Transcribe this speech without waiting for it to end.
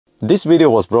This video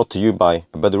was brought to you by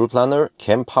Better Planner,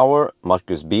 Kempower,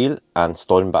 Marcus Bil and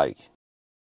Stormberg.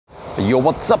 Yo,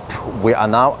 what's up? We are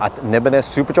now at Nebenes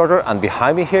Supercharger, and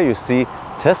behind me here you see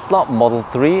Tesla Model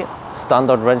 3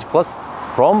 Standard Range Plus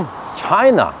from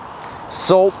China.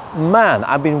 So man,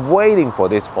 I've been waiting for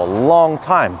this for a long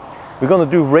time. We're going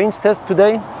to do range test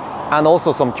today and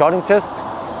also some charging tests,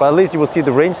 but at least you will see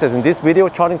the range test in this video.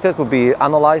 Charging test will be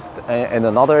analyzed in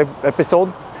another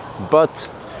episode. But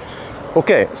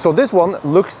okay, so this one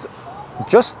looks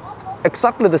just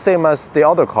exactly the same as the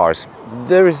other cars.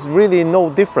 There is really no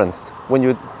difference when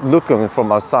you look at it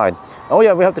from outside. Oh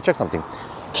yeah, we have to check something.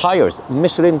 Tires,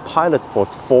 Michelin Pilot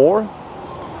Sport 4.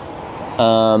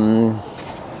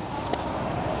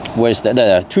 Where's that?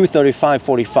 There, 235,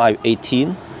 45,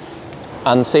 18.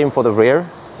 And same for the rear,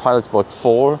 Pilot Sport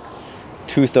 4,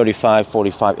 235,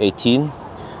 45, 18.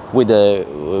 With the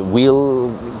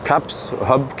wheel caps,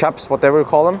 hub caps, whatever you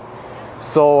call them.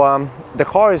 So the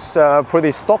car is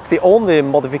pretty stock. The only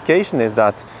modification is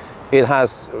that it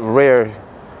has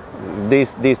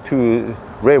these two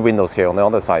rear windows here on the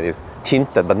other side is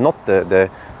tinted, but not the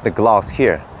glass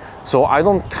here. So I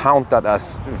don't count that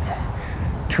as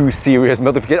too serious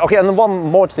modification. Okay, and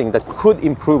one more thing that could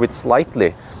improve it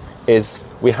slightly is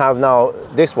we have now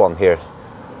this one here.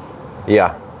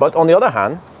 Yeah, but on the other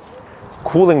hand,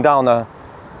 cooling down a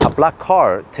black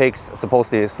car takes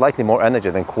supposedly slightly more energy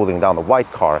than cooling down a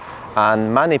white car.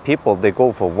 And many people, they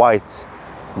go for white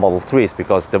Model 3s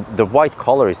because the white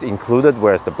color is included,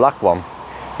 whereas the black one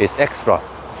is extra.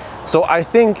 So I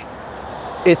think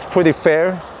it's pretty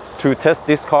fair to test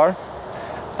this car.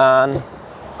 And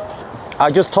I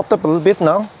just topped up a little bit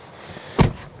now,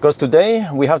 because today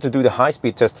we have to do the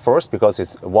high-speed test first because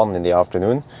it's 1 in the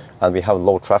afternoon and we have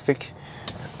low traffic.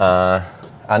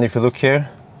 And if you look here,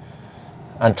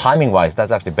 and timing-wise, that's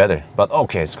actually better. But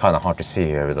okay, it's kind of hard to see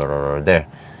here, there.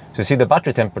 So you see the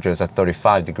battery temperature is at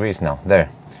 35 degrees now, there.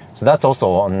 So that's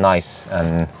also a nice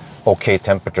and okay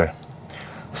temperature.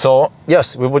 So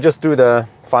yes, we will just do the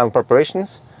final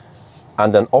preparations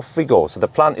and then off we go. So the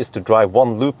plan is to drive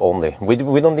 1 loop only. We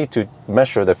don't need to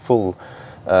measure the full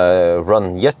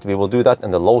run yet. We will do that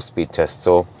in the low speed test.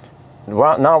 So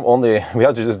right now only we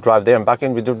have to just drive there and back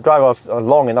in. We do drive off a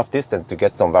long enough distance to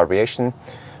get some variation.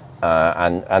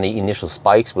 And any initial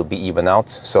spikes will be even out.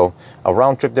 So a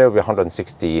round trip there will be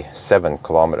 167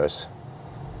 kilometers.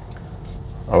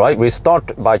 All right, we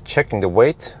start by checking the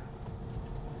weight.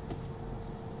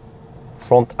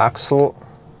 Front axle,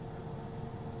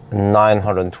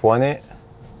 920.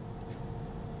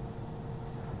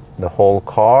 The whole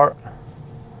car,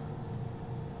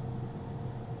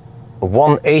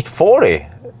 1840.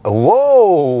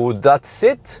 Whoa, that's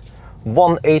it.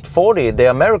 1840. The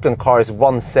American car is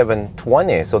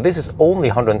 1720. So this is only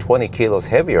 120 kilos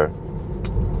heavier.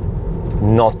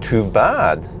 Not too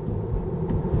bad.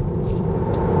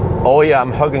 Oh yeah,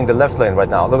 I'm hugging the left lane right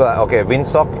now. Look at that. Okay,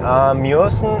 windsock.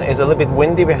 Mjøsen is a little bit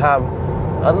windy. We have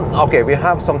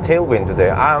some tailwind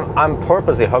today. I'm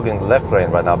purposely hugging the left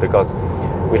lane right now because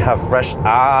we have fresh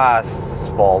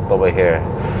asphalt over here.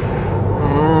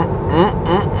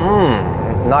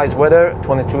 Nice weather,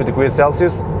 22 degrees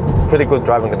Celsius. Pretty good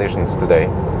driving conditions today.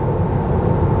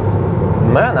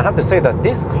 Man, I have to say that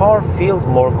this car feels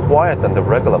more quiet than the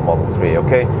regular Model 3,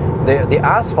 okay? The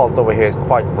asphalt over here is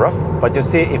quite rough, but you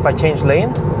see, if I change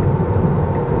lane,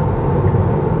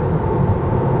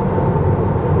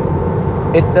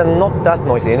 it's then not that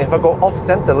noisy. And if I go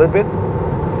off-center a little bit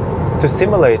to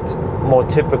simulate more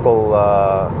typical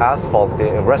asphalt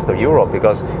in the rest of Europe,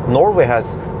 because Norway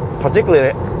has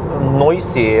particularly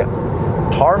noisy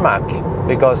tarmac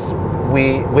because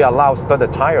we allow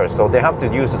studded tires, so they have to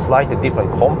use a slightly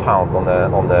different compound on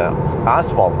the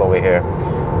asphalt over here,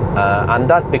 and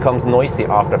that becomes noisy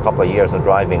after a couple of years of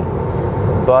driving.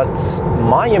 But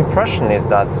my impression is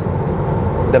that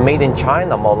the made in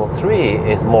China Model 3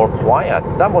 is more quiet.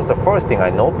 That was the first thing I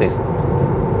noticed.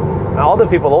 Other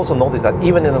people also noticed that.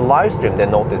 Even in the live stream they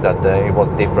noticed that it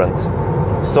was different.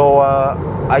 So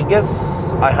I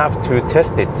guess I have to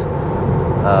test it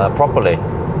properly.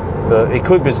 It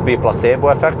could just be a placebo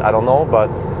effect, I don't know,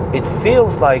 but it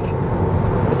feels like,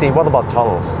 you see, what about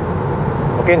tunnels?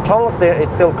 Okay, in tunnels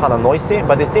it's still kind of noisy,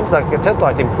 but it seems like Tesla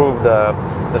has improved the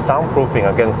soundproofing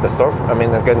against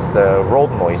against the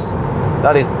road noise.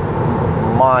 That is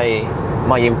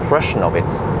my impression of it.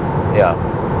 Yeah.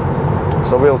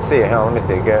 So we'll see. Here, let me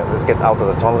see. Let's get out of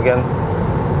the tunnel again.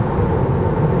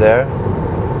 There.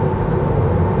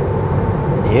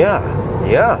 Yeah.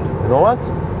 You know what?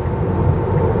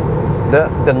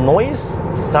 The noise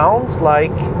sounds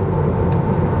like,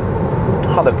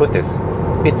 how do I put this?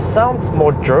 it sounds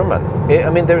more German. I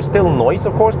mean, there's still noise,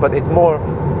 of course, but it's more,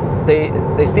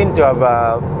 they seem to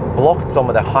have blocked some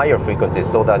of the higher frequencies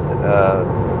so that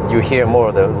you hear more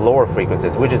of the lower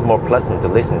frequencies, which is more pleasant to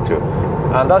listen to.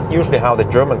 And that's usually how the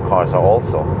German cars are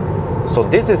also. So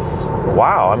this is,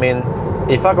 wow. I mean,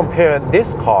 if I compare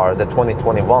this car, the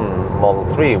 2021 Model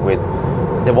 3, with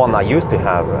the one I used to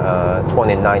have,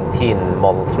 2019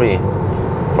 Model 3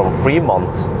 from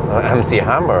Fremont, MC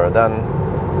Hammer, then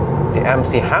the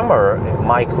MC Hammer,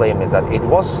 my claim is that it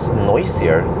was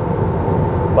noisier.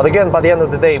 But again, by the end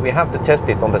of the day, we have to test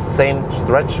it on the same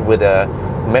stretch with a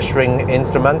measuring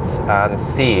instrument and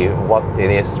see what it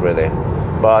is really.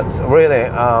 But really,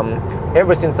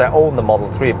 ever since I owned the Model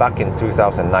 3 back in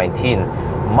 2019,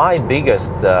 my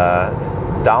biggest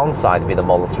downside with the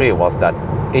Model 3 was that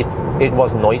it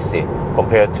was noisy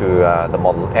compared to the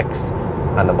Model X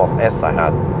and the Model S I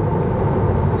had.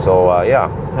 So yeah,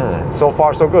 so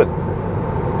far so good.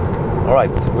 All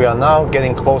right, we are now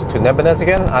getting close to Nebbenes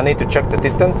again. I need to check the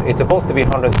distance. It's supposed to be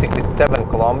 167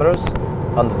 kilometers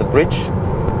under the bridge.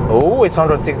 Oh, it's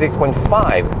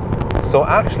 166.5. So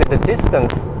actually the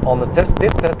distance on the this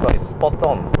Tesla is spot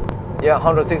on. Yeah,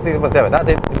 166.7. That's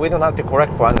it. We don't have to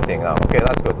correct for anything now. Okay,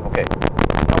 that's good. Okay.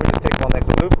 Now we just take one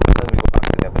extra loop and then we go back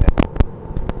to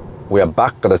Nebbenes. We are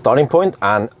back at the starting point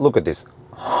and look at this.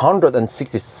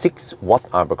 166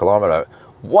 watt-hour per kilometer.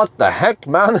 What the heck,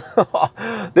 man?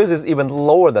 This is even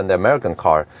lower than the American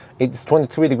car. It's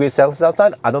 23 degrees Celsius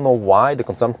outside. I don't know why the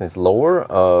consumption is lower.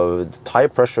 The tire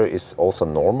pressure is also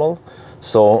normal,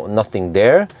 so nothing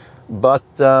there. But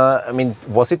I mean,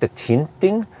 was it the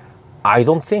tinting? I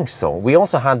don't think so. We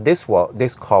also had this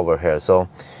cover here, so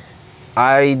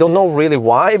I don't know really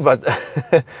why, but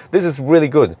this is really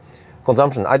good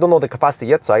consumption. I don't know the capacity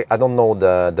yet, so I don't know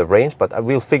the range, but I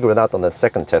will figure it out on the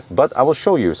second test. But I will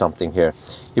show you something here.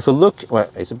 If you look, well,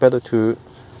 is it better to,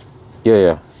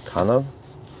 yeah, kind of.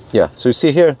 Yeah, so you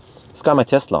see here,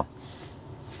 ScanMyTesla.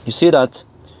 You see that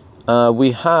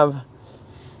we have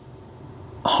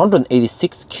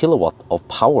 186 kilowatt of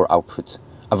power output,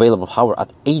 available power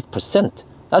at 8%.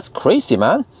 That's crazy,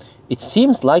 man. It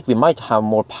seems like we might have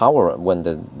more power when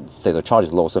the state of charge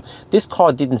is low. So this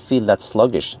car didn't feel that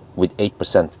sluggish with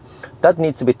 8%. That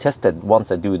needs to be tested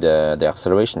once I do the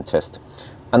acceleration test.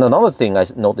 And another thing I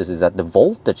noticed is that the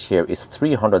voltage here is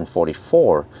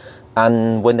 344.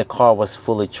 And when the car was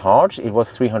fully charged, it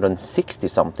was 360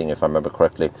 something, if I remember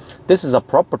correctly. This is a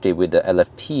property with the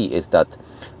LFP, is that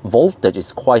voltage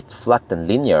is quite flat and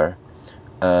linear.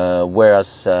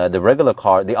 Whereas the regular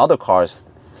car, the other cars,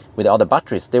 with the other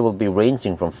batteries, they will be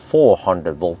ranging from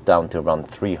 400 volt down to around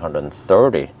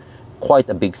 330. Quite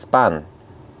a big span.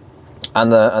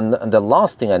 And the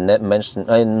last thing I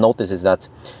noticed is that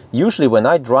usually when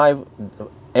I drive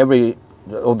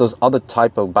all those other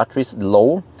type of batteries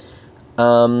low,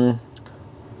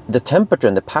 the temperature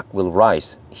in the pack will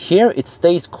rise. Here it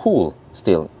stays cool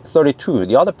still, 32.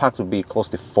 The other packs will be close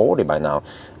to 40 by now.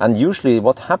 And usually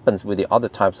what happens with the other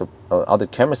types of other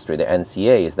chemistry, the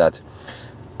NCA, is that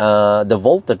the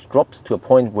voltage drops to a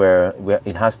point where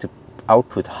it has to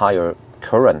output higher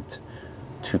current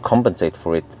to compensate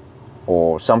for it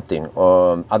or something.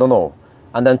 I don't know.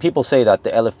 And then people say that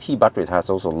the LFP batteries has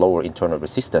also lower internal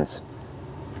resistance.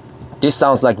 This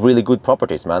sounds like really good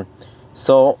properties, man.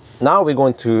 So now we're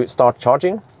going to start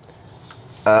charging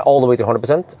all the way to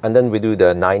 100%, and then we do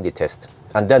the 90 test,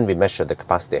 and then we measure the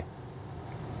capacity.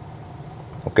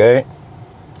 Okay,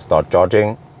 start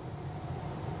charging.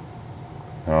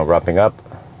 Wrapping up.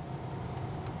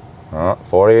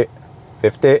 40,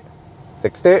 50,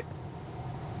 60,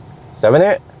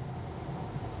 70,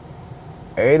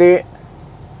 80,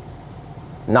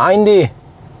 90,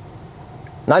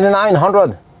 99,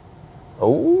 100. Oh,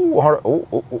 100. Oh.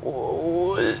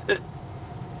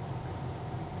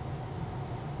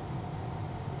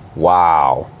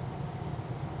 Wow.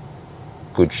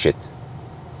 Good shit.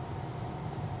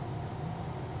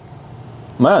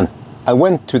 Man, I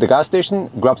went to the gas station,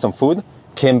 grabbed some food,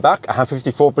 came back, I have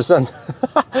 54%.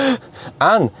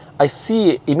 And I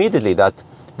see immediately that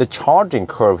the charging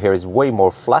curve here is way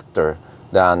more flatter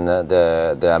than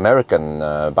the American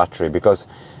battery, because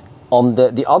on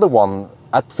the other one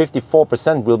at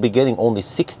 54% we'll be getting only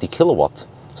 60 kilowatt.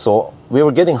 So we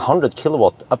were getting 100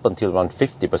 kilowatt up until around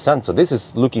 50%. So this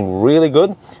is looking really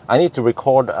good. I need to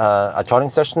record a charging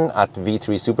session at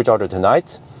V3 Supercharger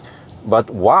tonight. But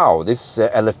wow, this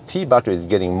LFP battery is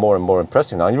getting more and more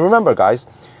impressive now. And you remember, guys,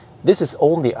 this is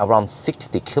only around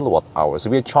 60 kilowatt hours. So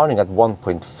we are charging at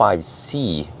 1.5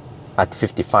 C at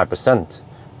 55%.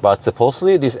 But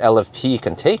supposedly this LFP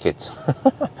can take it.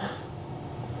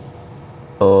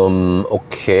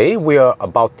 Okay, we are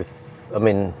about to I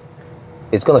mean,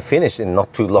 it's gonna finish in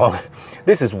not too long.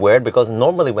 This is weird because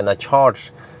normally when I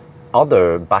charge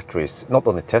other batteries, not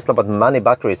only Tesla, but many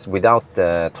batteries without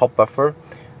the top buffer,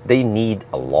 they need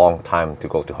a long time to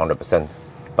go to 100%.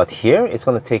 But here it's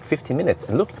gonna take 15 minutes.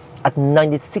 And look, at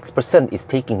 96% it's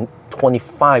taking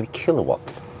 25 kilowatt.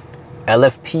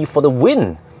 LFP for the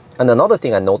win. And another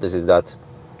thing I noticed is that,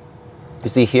 you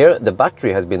see here, the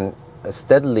battery has been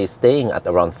steadily staying at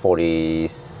around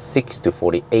 46 to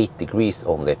 48 degrees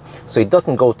only. So it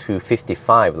doesn't go to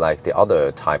 55 like the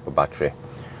other type of battery.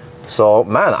 So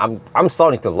man, I'm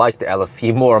starting to like the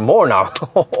LFP more and more now.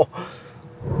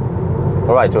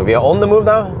 All right, so we are on the move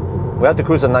now. We have to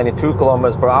cruise at 92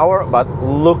 kilometers per hour, but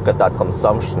look at that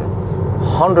consumption.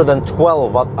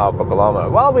 112 watt-hour per kilometer.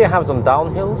 Well, we have some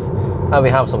downhills and we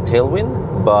have some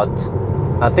tailwind, but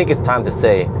I think it's time to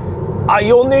say,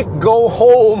 Ioniq, go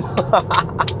home!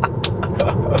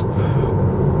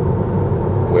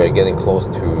 We're getting close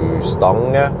to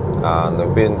Stange, and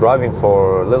we've been driving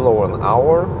for a little over an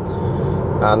hour.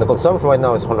 And the consumption right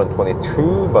now is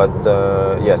 122, but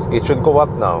yes, it should go up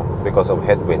now because of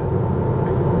headwind.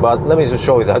 But let me just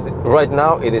show you that right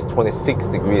now it is 26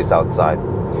 degrees outside.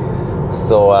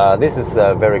 So this is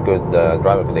a very good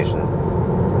driving condition.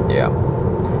 Yeah.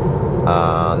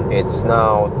 And it's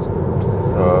now,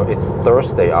 it's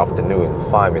Thursday afternoon,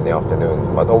 5 in the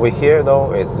afternoon. But over here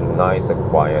though, it's nice and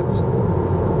quiet.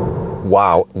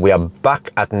 Wow, we are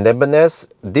back at Nebbenes.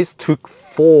 This took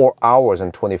 4 hours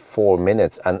and 24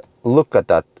 minutes, and look at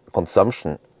that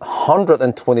consumption,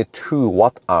 122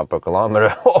 watt-hour per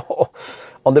kilometer.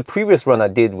 On the previous run I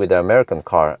did with the American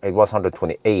car, it was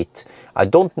 128. I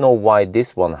don't know why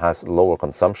this one has lower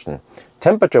consumption.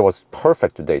 Temperature was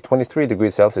perfect today, 23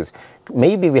 degrees Celsius.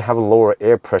 Maybe we have a lower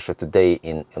air pressure today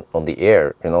on the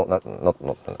air, you know,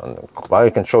 not I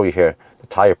can show you here the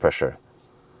tire pressure.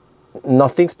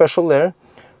 Nothing special there,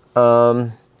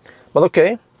 but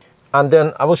okay. And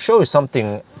then I will show you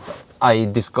something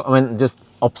just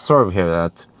observe here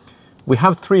that we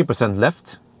have 3%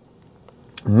 left.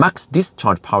 Max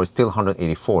discharge power is still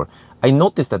 184. I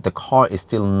noticed that the car is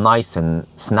still nice and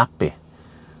snappy.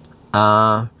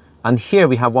 And here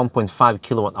we have 1.5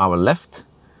 kilowatt hour left,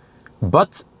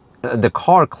 but the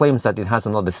car claims that it has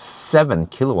another 7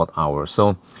 kilowatt hours.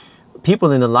 So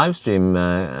people in the live stream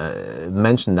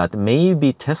mentioned that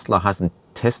maybe Tesla hasn't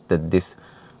tested this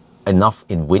enough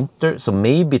in winter. So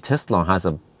maybe Tesla has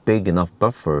a big enough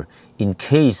buffer in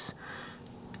case,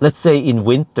 let's say in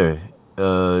winter,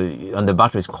 and the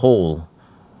battery is cold,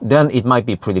 then it might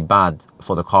be pretty bad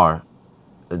for the car.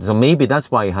 So maybe that's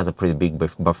why it has a pretty big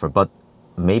buffer, but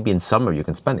maybe in summer you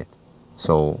can spend it.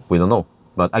 So we don't know.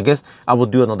 But I guess I will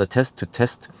do another test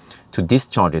to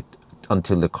discharge it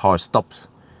until the car stops,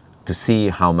 to see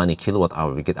how many kilowatt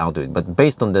hour we get out of it. But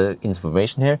based on the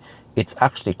information here, it's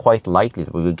actually quite likely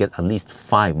that we will get at least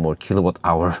 5 more kilowatt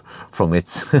hour from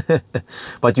it.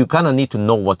 But you kind of need to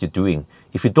know what you're doing.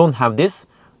 If you don't have this,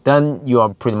 then you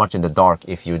are pretty much in the dark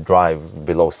if you drive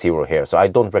below 0 here. So I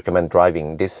don't recommend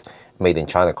driving this made in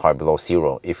China car below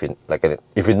 0 if you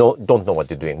don't know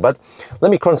what you're doing. But let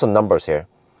me crunch some numbers here.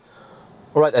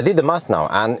 All right, I did the math now,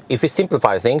 and if we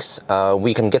simplify things,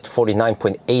 we can get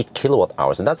 49.8 kilowatt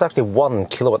hours, and that's actually 1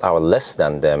 kilowatt hour less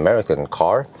than the American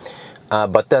car.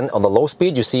 But then on the low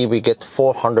speed, you see we get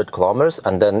 400 kilometers,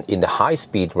 and then in the high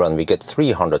speed run, we get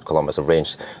 300 kilometers of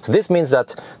range. So this means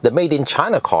that the made in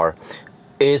China car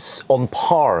is on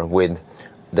par with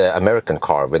the American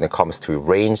car when it comes to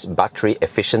range, battery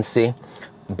efficiency,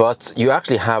 but you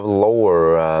actually have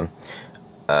lower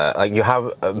you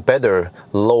have a better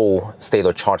low state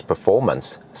of charge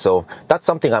performance. So that's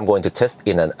something I'm going to test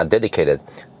in a dedicated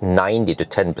 90 to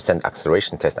 10%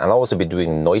 acceleration test. And I'll also be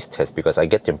doing noise test because I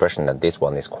get the impression that this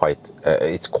one is quite,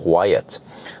 it's quiet.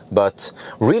 But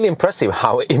really impressive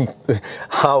how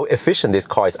efficient this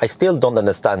car is. I still don't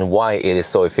understand why it is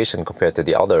so efficient compared to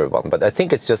the other one, but I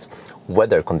think it's just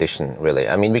weather condition really.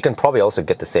 I mean, we can probably also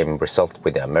get the same result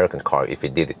with the American car if we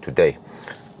did it today.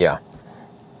 Yeah.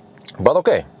 But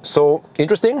okay, so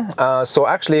interesting. So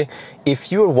actually,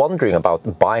 if you're wondering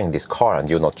about buying this car and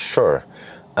you're not sure,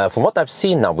 from what I've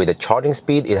seen now with the charging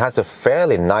speed, it has a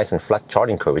fairly nice and flat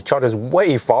charging curve. It charges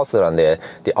way faster than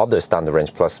the other standard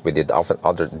range plus with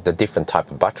the different type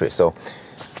of battery. So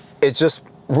it's just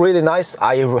really nice.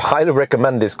 I highly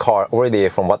recommend this car already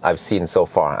from what I've seen so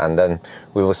far, and then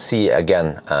we will see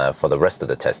again for the rest of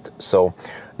the test. So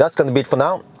that's going to be it for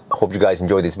now. Hope you guys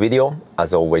enjoyed this video.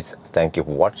 As always, thank you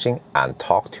for watching and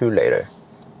talk to you later.